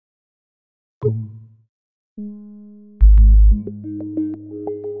All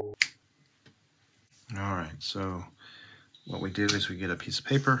right, so what we do is we get a piece of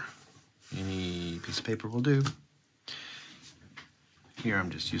paper. Any piece of paper will do. Here I'm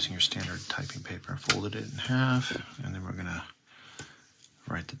just using your standard typing paper. I folded it in half, and then we're gonna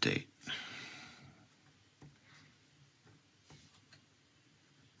write the date.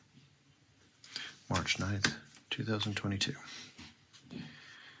 March 9th, 2022.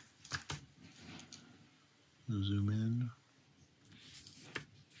 Zoom in.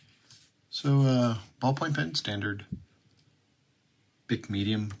 So, ballpoint pen, standard, big,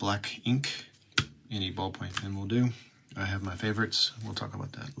 medium, black ink. Any ballpoint pen will do. I have my favorites. We'll talk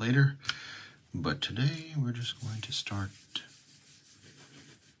about that later. But today, we're just going to start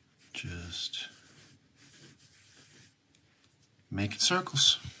just making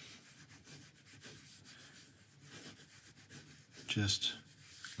circles. Just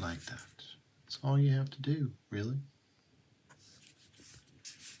like that. That's all you have to do, really.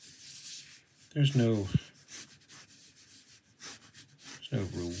 There's no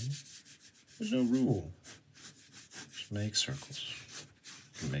rule. There's no rule. Just make circles.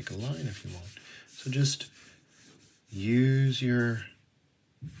 You can make a line if you want. So just use your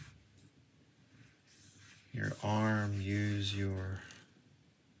arm, use your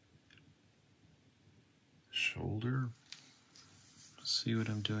shoulder. See what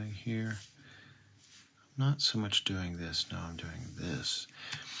I'm doing here? I'm not so much doing this, no, I'm doing this.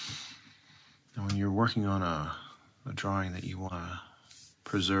 And when you're working on a drawing that you want to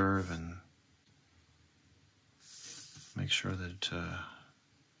preserve and make sure that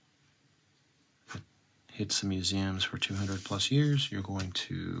it hits the museums for 200 plus years, you're going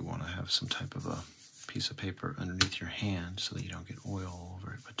to want to have some type of a piece of paper underneath your hand so that you don't get oil all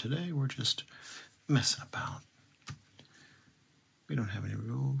over it. But today we're just messing about. We don't have any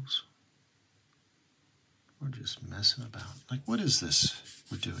rules. We're just messing about. Like, what is this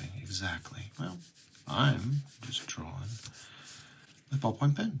we're doing exactly? Well, I'm just drawing with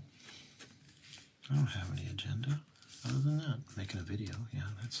ballpoint pen. I don't have any agenda other than that. Making a video, yeah,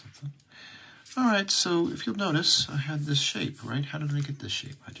 that's something. All right, so if you'll notice, I had this shape, right? How did I get this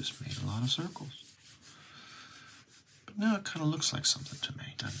shape? I just made a lot of circles. But now it kind of looks like something to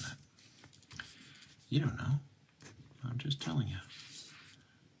me, doesn't it? You don't know. I'm just telling you.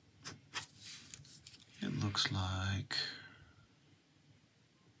 It looks like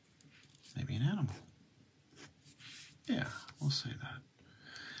maybe an animal. Yeah, we'll say that.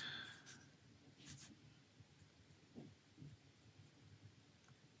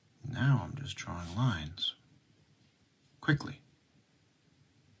 Now I'm just drawing lines quickly.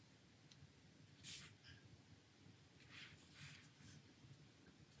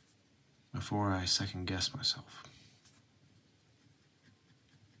 Before I second guess myself.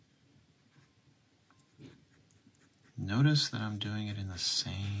 Notice that I'm doing it in the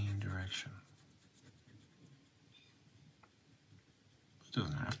same direction. It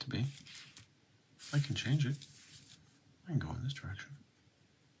doesn't have to be. I can change it. I can go in this direction.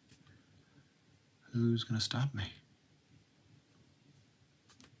 Who's going to stop me?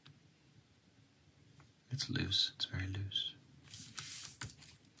 It's loose. It's very loose.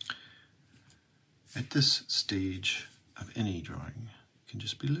 At this stage of any drawing, it can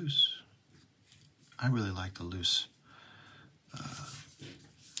just be loose. I really like the loose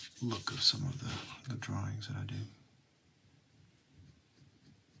look of some of the drawings that I do.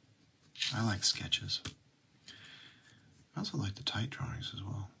 I like sketches. I also like the tight drawings as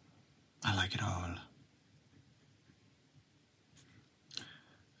well. I like it all. I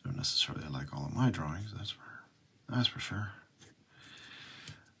don't necessarily like all of my drawings, that's for sure.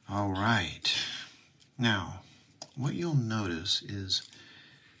 All right. Now, what you'll notice is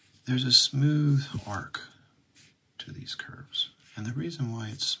there's a smooth arc to these curves. And the reason why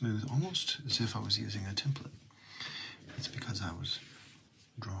it's smooth, almost as if I was using a template, it's because I was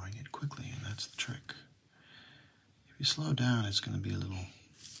drawing it quickly, and that's the trick. If you slow down, it's going to be a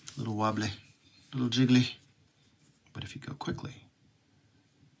little wobbly, a little jiggly. But if you go quickly,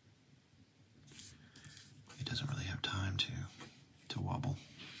 it doesn't really have time to wobble.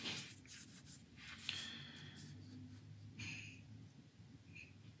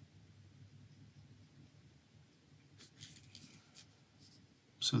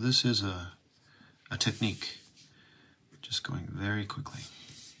 So this is a technique, just going very quickly,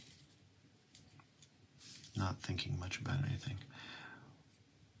 not thinking much about anything.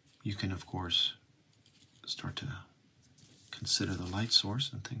 You can, of course, start to consider the light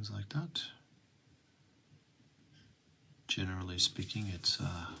source and things like that. Generally speaking, it's,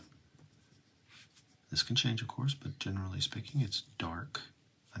 this can change, of course, but generally speaking, it's dark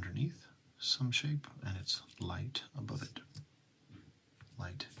underneath. some shape, and it's light above it.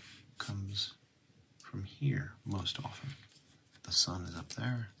 Light comes from here most often. The sun is up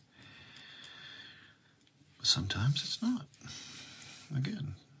there. But sometimes it's not.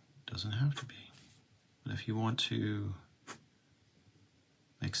 Again, it doesn't have to be. But if you want to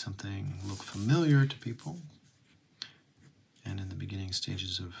make something look familiar to people, and in the beginning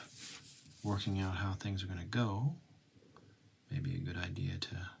stages of working out how things are going to go, maybe a good idea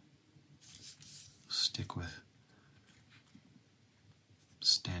to stick with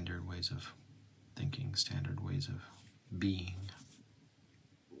standard ways of thinking, standard ways of being.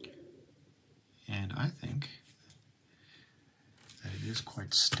 And I think that it is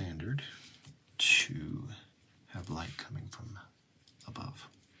quite standard to have light coming from above.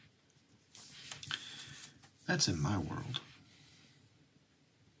 That's in my world.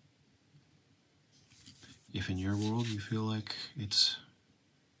 If in your world you feel like it's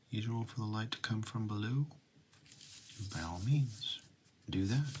usual for the light to come from below, by all means, do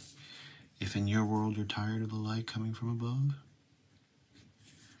that. If in your world you're tired of the light coming from above,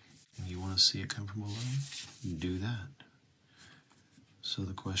 and you want to see it come from below, do that. So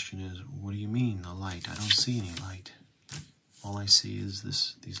the question is, what do you mean, the light? I don't see any light. All I see is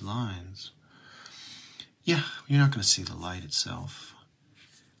these lines. Yeah, you're not going to see the light itself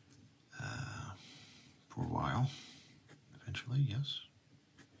for a while. Eventually, yes.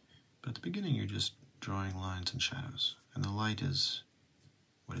 But at the beginning, you're just drawing lines and shadows. And the light is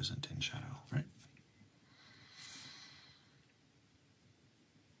what isn't in shadow, right?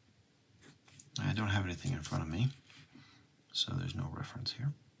 I don't have anything in front of me, so there's no reference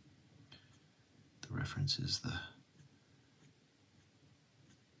here. The reference is the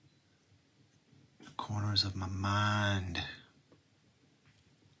corners of my mind.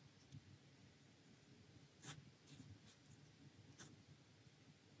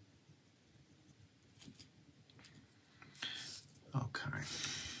 Okay.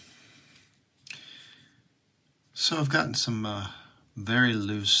 So I've gotten some very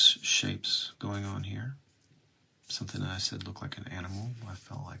loose shapes going on here. Something that I said looked like an animal. I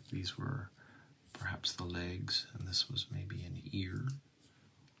felt like these were perhaps the legs, and this was maybe an ear.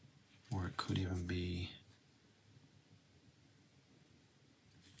 Or it could even be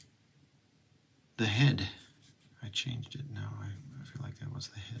the head. I changed it now. I feel like that was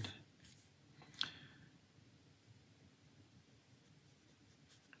the head.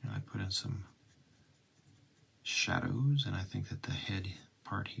 And I put in some shadows, and I think that the head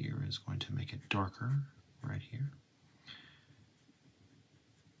part here is going to make it darker right here.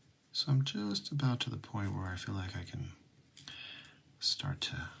 So I'm just about to the point where I feel like I can start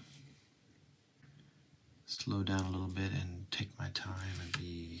to slow down a little bit and take my time and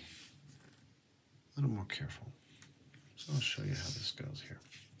be a little more careful. So I'll show you how this goes here.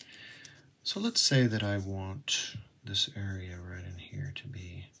 So let's say that I want this area right in here to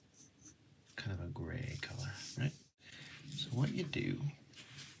be kind of a gray color, right? So what you do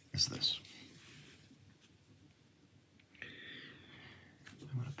is this.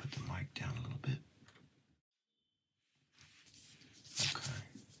 I'm going to put the mic down a little bit. Okay.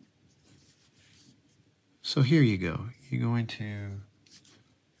 So here you go. You're going to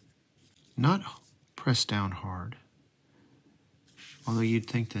not press down hard, although you'd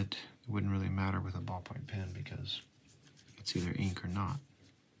think that it wouldn't really matter with a ballpoint pen because it's either ink or not.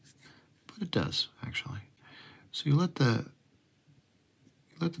 But it does, actually. So you let the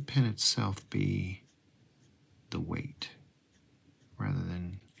pen itself be the weight rather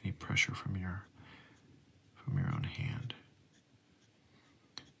than any pressure from your own hand.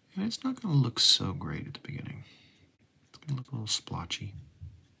 And it's not going to look so great at the beginning. It's going to look a little splotchy.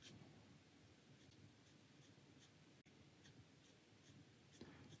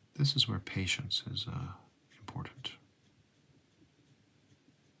 This is where patience is important.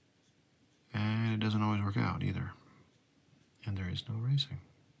 And it doesn't always work out either. And there is no racing.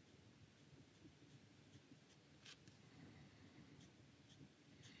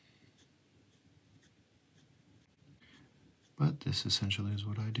 But this essentially is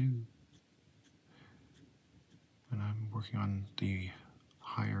what I do when I'm working on the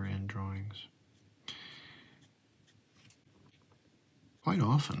higher end drawings. Quite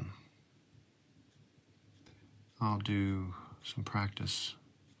often, I'll do some practice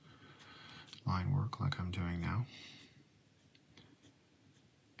line work like I'm doing now,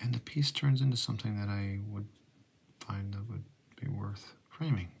 and the piece turns into something that I would find that would be worth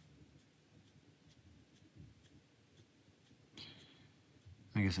framing.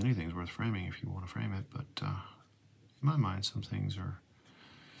 I guess anything's worth framing if you want to frame it, but in my mind, some things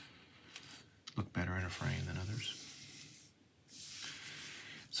look better in a frame than others.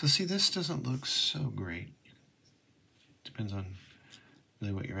 So see, this doesn't look so great. Depends on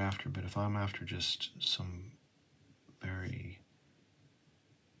really what you're after, but if I'm after just some very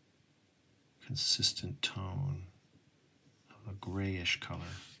consistent tone of a grayish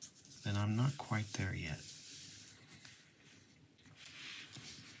color, then I'm not quite there yet.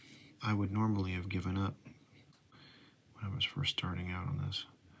 I would normally have given up when I was first starting out on this.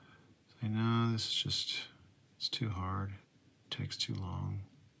 Say, no, this is just, it's too hard, it takes too long,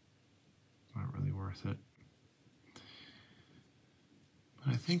 not really worth it.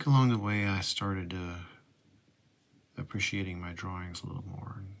 But I think along the way I started appreciating my drawings a little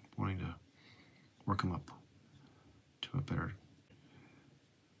more and wanting to work them up to a better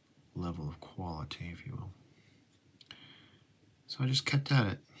level of quality, if you will. So I just kept at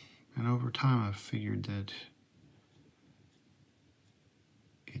it, and over time I figured that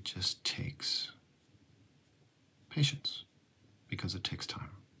it just takes patience, because it takes time.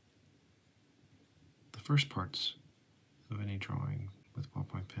 The first parts of any drawing with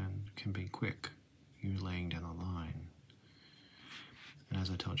ballpoint pen can be quick. You're laying down a line. And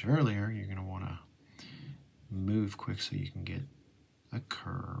as I told you earlier, you're going to want to move quick so you can get a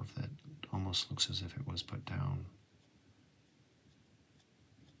curve that almost looks as if it was put down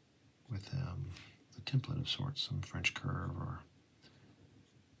with a template of sorts, some French curve or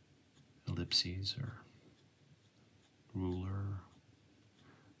ellipses or ruler,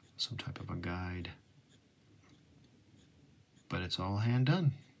 some type of a guide. But it's all hand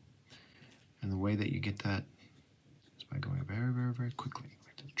done. And the way that you get that is by going very, very, very quickly.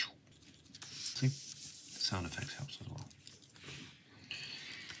 See? Sound effects helps as well.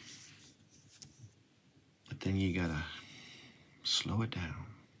 But then you gotta slow it down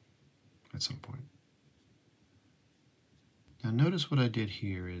at some point. Now notice what I did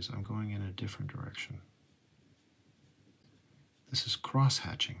here is I'm going in a different direction. This is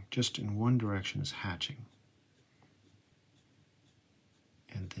cross-hatching. Just in one direction is hatching.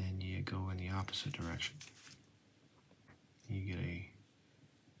 And then you go in the opposite direction. You get a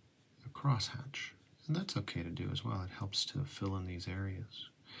cross-hatch. And that's okay to do as well. It helps to fill in these areas.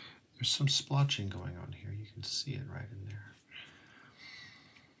 There's some splotching going on here. You can see it right in there.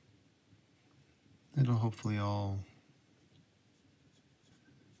 It'll hopefully all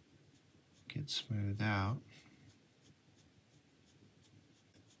get smoothed out.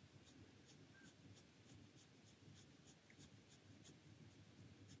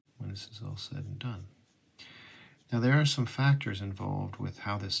 When this is all said and done. Now there are some factors involved with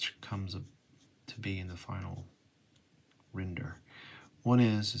how this comes up to be in the final render. One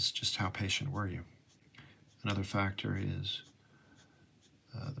is just how patient were you? Another factor is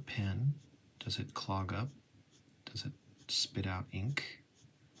the pen. Does it clog up? Does it spit out ink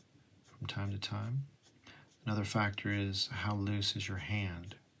from time to time? Another factor is how loose is your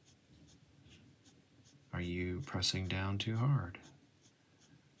hand? Are you pressing down too hard?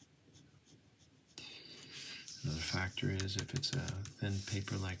 Another factor is if it's a thin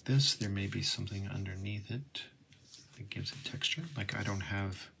paper like this, there may be something underneath it that gives it texture. Like I don't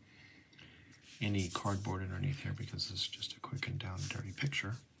have any cardboard underneath here because this is just a quick and down and dirty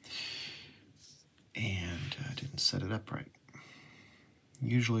picture. And I didn't set it up right.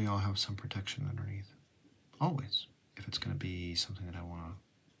 Usually I'll have some protection underneath. Always. If it's going to be something that I want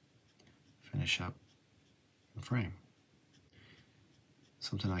to finish up in the frame.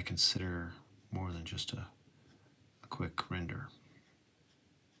 Something I consider more than just a quick render.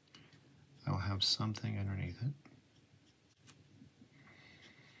 I'll have something underneath it.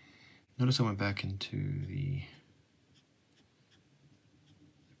 Notice I went back into the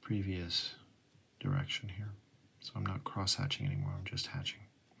previous direction here. So I'm not cross-hatching anymore, I'm just hatching.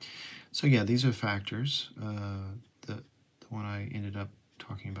 So yeah, these are factors. The one I ended up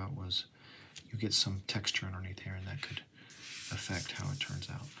talking about was you get some texture underneath here, and that could affect how it turns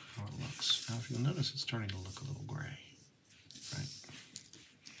out, how it looks. Now if you'll notice, it's starting to look a little gray, right?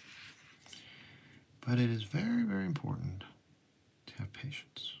 But it is very, very important to have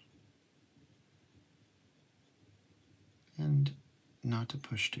patience. And not to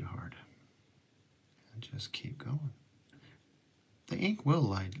push too hard. And just keep going. The ink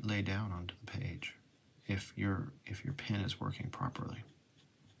will lay down onto the page if your pen is working properly.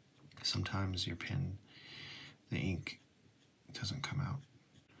 Sometimes your pen, the ink doesn't come out.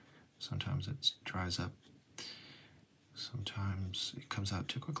 Sometimes it dries up. Sometimes it comes out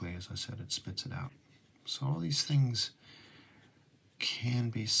too quickly. As I said, it spits it out. So all these things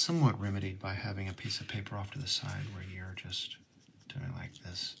can be somewhat remedied by having a piece of paper off to the side where you're just doing like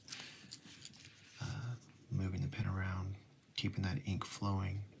this, moving the pen around, keeping that ink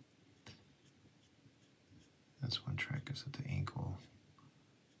flowing. That's one trick, is that the ink will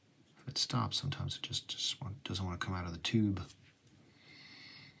it stops, sometimes it just doesn't want to come out of the tube.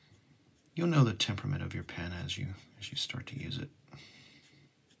 You'll know the temperament of your pen as you start to use it.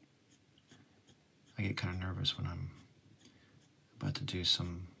 I get kind of nervous when I'm about to do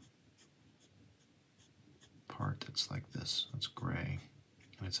some part that's like this. It's gray,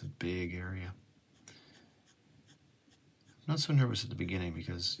 and it's a big area. I'm not so nervous at the beginning,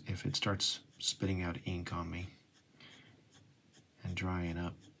 because if it starts spitting out ink on me and drying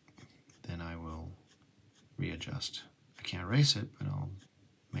up, then I will readjust. I can't erase it, but I'll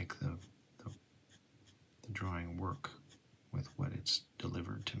make the drawing work with what it's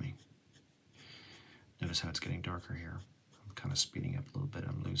delivered to me. Notice how it's getting darker here. I'm kind of speeding up a little bit.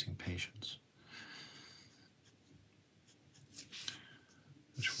 I'm losing patience.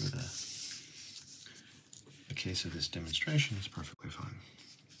 Which for the case of this demonstration is perfectly fine,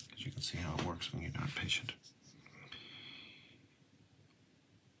 because you can see how it works when you're not patient.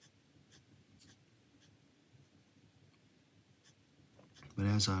 But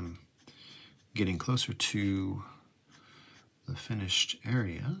as I'm getting closer to the finished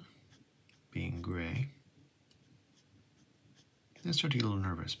area, being gray, I start to get a little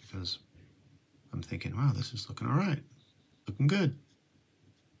nervous, because I'm thinking, wow, this is looking all right, looking good,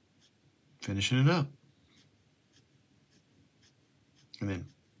 finishing it up. And then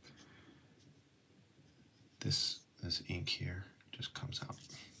this ink here just comes out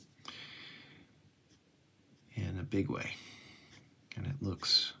in a big way, and it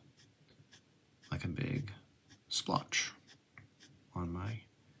looks like a big splotch on my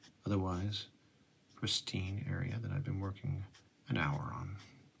otherwise pristine area that I've been working an hour on,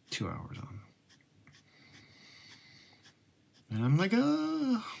 2 hours on. And I'm like,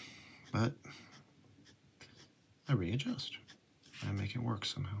 but I readjust. I make it work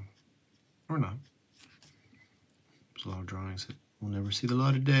somehow, or not. There's a lot of drawings that will never see the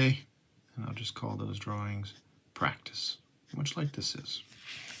light of day, and I'll just call those drawings practice, much like this is.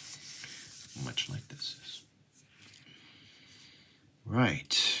 Much like this is.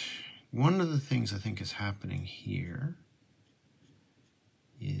 Right. One of the things I think is happening here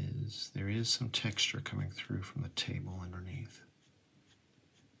is there is some texture coming through from the table underneath.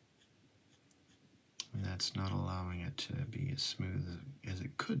 And that's not allowing it to be as smooth as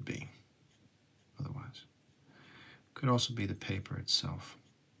it could be otherwise. Could also be the paper itself.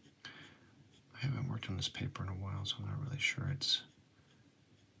 I haven't worked on this paper in a while, so I'm not really sure it's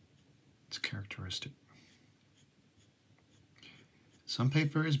characteristic. Some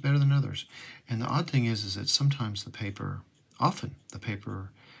paper is better than others. And the odd thing is that sometimes the paper, often the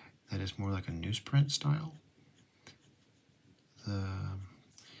paper that is more like a newsprint style,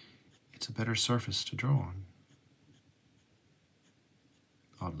 it's a better surface to draw on,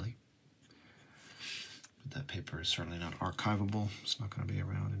 oddly. But that paper is certainly not archivable. It's not going to be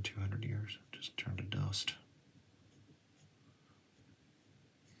around in 200 years. Just turn to dust.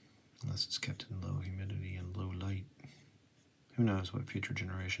 Unless it's kept in low humidity and low light. Who knows what future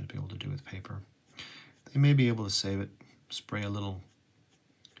generations will be able to do with paper. They may be able to save it, spray a little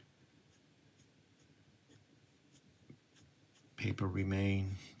paper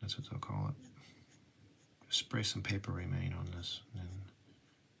remain, that's what they'll call it. Just spray some paper remain on this, and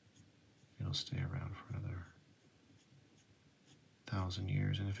it'll stay around for another 1,000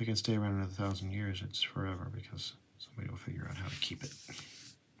 years. And if it can stay around another 1,000 years, it's forever, because somebody will figure out how to keep it.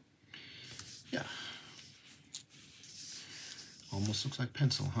 Yeah. Almost looks like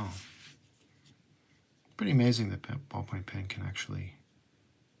pencil, huh? Pretty amazing that ballpoint pen can actually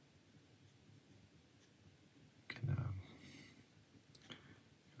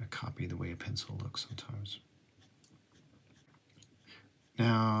copy the way a pencil looks sometimes.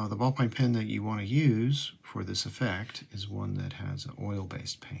 Now, the ballpoint pen that you want to use for this effect is one that has an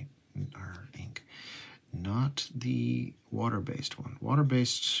oil-based paint or ink, not the water-based one.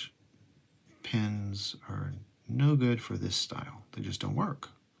 Water-based pens are no good for this style. They just don't work.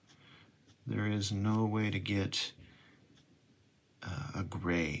 There is no way to get a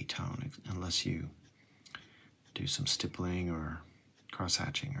gray tone unless you do some stippling or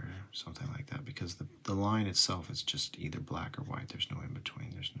cross-hatching or something like that, because the line itself is just either black or white. There's no in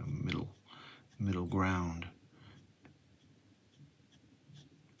between. There's no middle ground.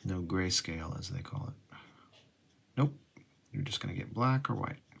 No grayscale, as they call it. Nope. You're just going to get black or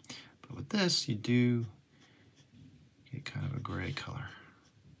white. But with this, you do get kind of a gray color.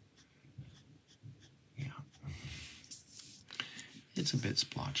 Yeah. It's a bit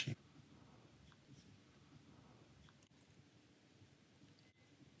splotchy.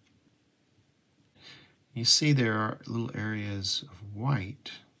 You see there are little areas of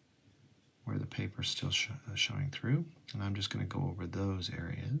white where the paper is still showing through, and I'm just going to go over those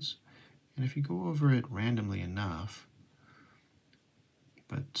areas And if you go over it randomly enough,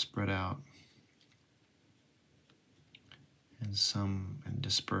 but spread out and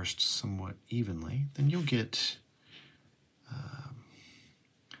dispersed somewhat evenly, then you'll get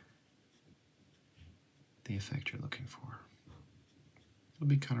the effect you're looking for. It'll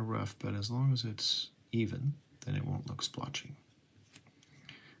be kind of rough, but as long as it's even, then it won't look splotchy.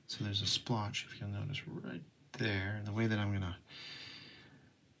 So there's a splotch, if you'll notice, right there. And the way that I'm going to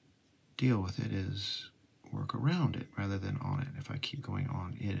deal with it is work around it rather than on it. If I keep going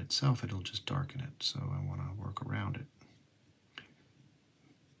on it itself, it'll just darken it. So I want to work around it.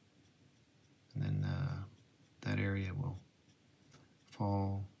 And then that area will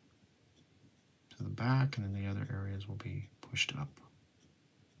fall to the back, and then the other areas will be pushed up.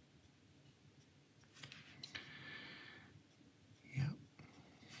 Yep.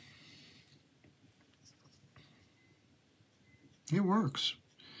 It works.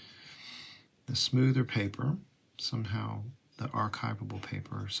 The smoother paper, somehow the archivable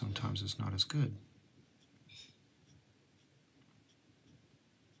paper sometimes is not as good.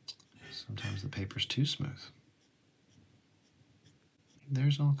 Sometimes the paper's too smooth.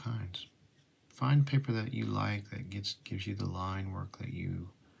 There's all kinds. Find paper that you like, that gives you the line work that you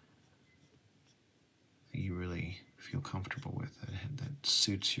really feel comfortable with, that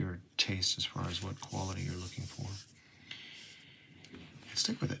suits your taste as far as what quality you're looking for. And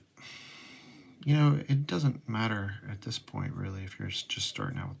stick with it. You know, it doesn't matter at this point, really, if you're just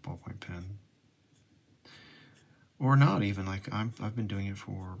starting out with ballpoint pen. Or not even, like I've been doing it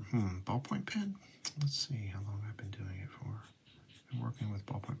for, ballpoint pen? Let's see how long I've been doing it for. I've been working with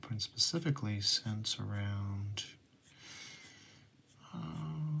ballpoint pen specifically since around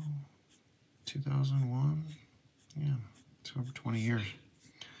 2001. Yeah, it's over 20 years.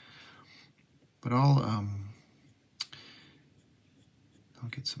 But I'll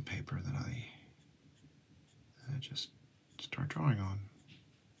get some paper that I just start drawing on.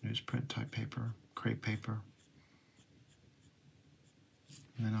 Newsprint type paper, crepe paper.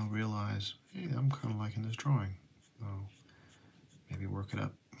 And then I'll realize, hey, I'm kind of liking this drawing. So maybe work it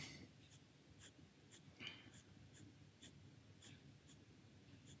up.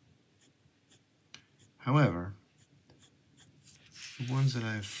 However, the ones that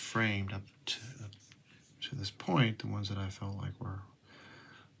I've framed up to this point, the ones that I felt like were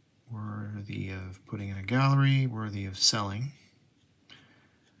worthy of putting in a gallery, worthy of selling,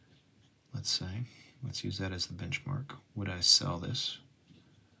 let's say, let's use that as the benchmark. Would I sell this?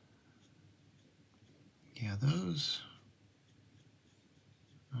 Yeah, those,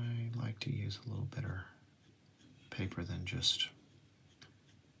 I like to use a little better paper than just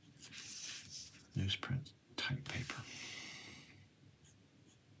newsprint type paper.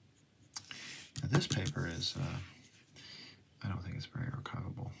 Now this paper is, I don't think it's very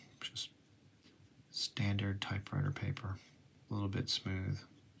archivable. Just standard typewriter paper, a little bit smooth,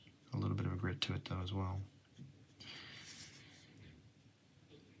 a little bit of a grit to it though as well.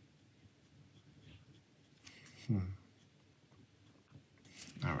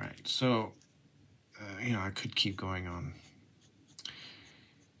 All right, so, you know, I could keep going on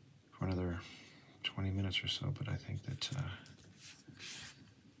for another 20 minutes or so, but I think that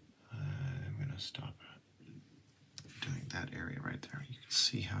I'm going to stop doing that area right there. You can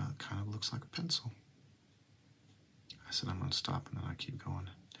see how it kind of looks like a pencil. I said I'm going to stop, and then I keep going.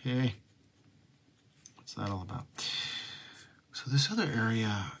 Hey, what's that all about? So this other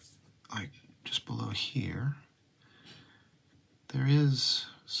area, like just below here, there is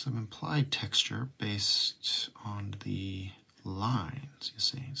some implied texture based on the lines, you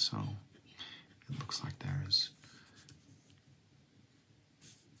see. So it looks like there is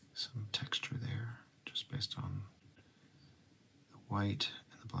some texture there, just based on the white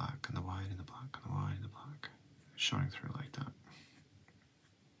and the black, and the white and the black, and the white and the black, showing through like that.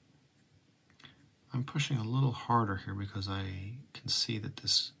 I'm pushing a little harder here because I can see that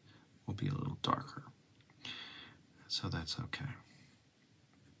this will be a little darker. So that's okay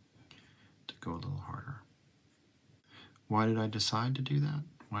to go a little harder. Why did I decide to do that?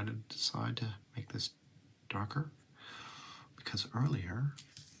 Why did I decide to make this darker? Because earlier,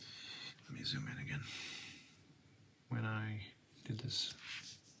 let me zoom in again. When I did this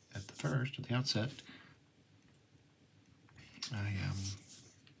at the outset, I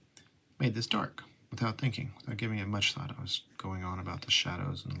made this dark without thinking, without giving it much thought. I was going on about the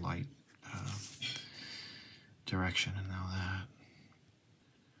shadows and the light direction and all that.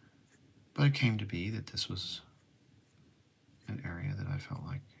 But it came to be that this was an area that I felt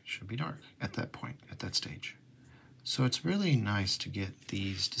like should be dark at that point, at that stage. So it's really nice to get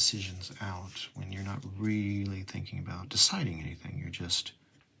these decisions out when you're not really thinking about deciding anything. You're just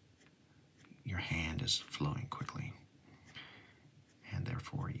your hand is flowing quickly, and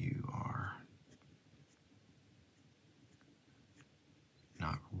therefore you are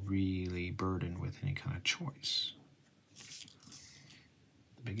not really burdened with any kind of choice.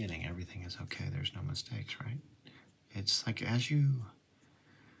 At the beginning, everything is okay. There's no mistakes, right? It's like as you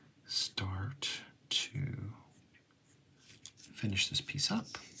start to finish this piece up,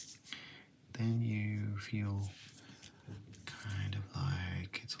 then you feel kind of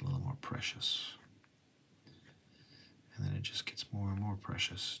like it's a little more precious. And then it just gets more and more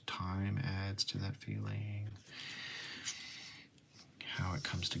precious. Time adds to that feeling. How it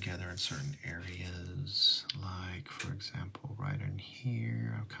comes together in certain areas. Like, for example, right in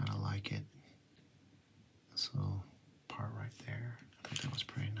here, I kind of like it. This little part right there. I thought that was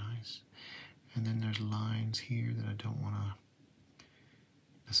pretty nice. And then there's lines here that I don't want to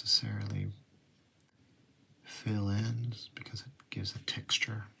necessarily fill in because it gives a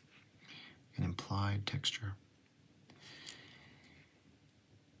texture, an implied texture.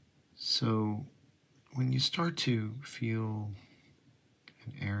 So when you start to feel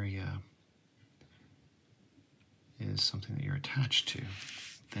an area is something that you're attached to,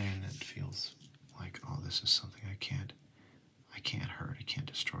 then it feels like, oh, this is something I can't hurt, I can't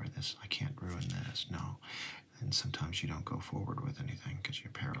destroy this, I can't ruin this, no. And sometimes you don't go forward with anything because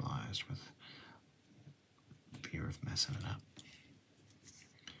you're paralyzed with fear of messing it up.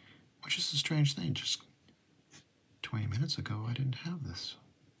 Which is a strange thing. Just 20 minutes ago, I didn't have this.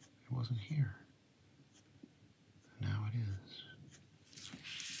 It wasn't here. Now it is.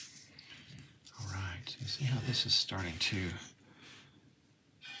 All right. You see how this is starting to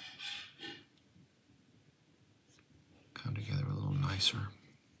come together a little nicer.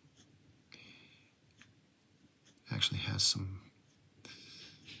 Actually has some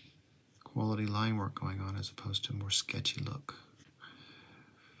quality line work going on as opposed to a more sketchy look.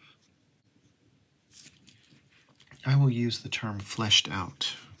 I will use the term fleshed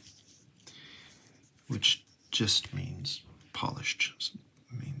out, which just means polished.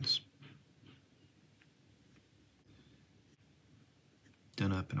 It means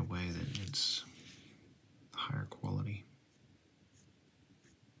done up in a way that it's higher quality.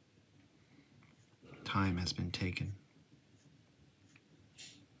 Time has been taken.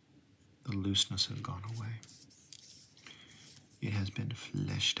 The looseness has gone away. It has been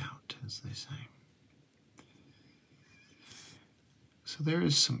fleshed out, as they say. So there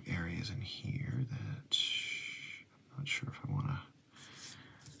is some areas in here that I'm not sure if I want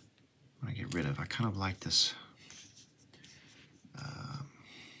to get rid of. I kind of like this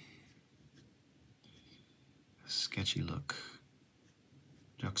sketchy look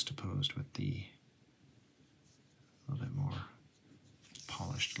juxtaposed with the a little bit more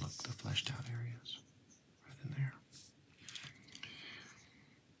polished look, the fleshed out areas right in there.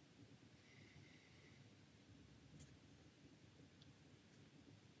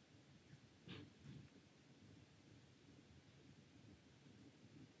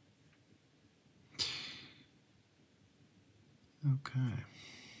 Okay.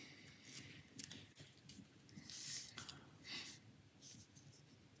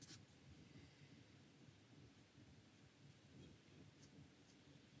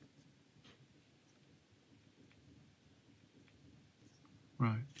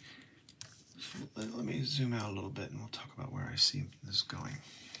 Right. So let me zoom out a little bit and we'll talk about where I see this going.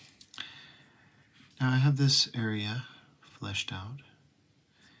 Now I have this area fleshed out,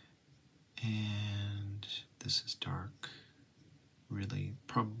 and this is dark. Really,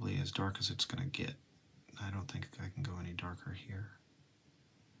 probably as dark as it's going to get. I don't think I can go any darker here.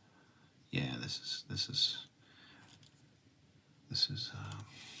 Yeah, this is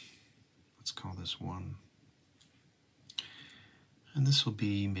let's call this 1. And this will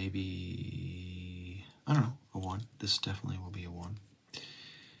be maybe, I don't know, a 1. This definitely will be a 1. A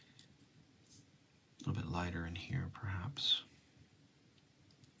little bit lighter in here, perhaps.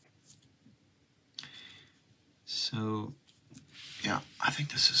 So, yeah, I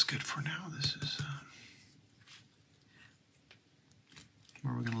think this is good for now. This is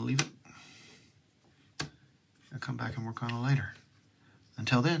where we're going to leave it. I'll come back and work on it later.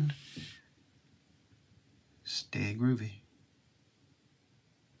 Until then, stay groovy.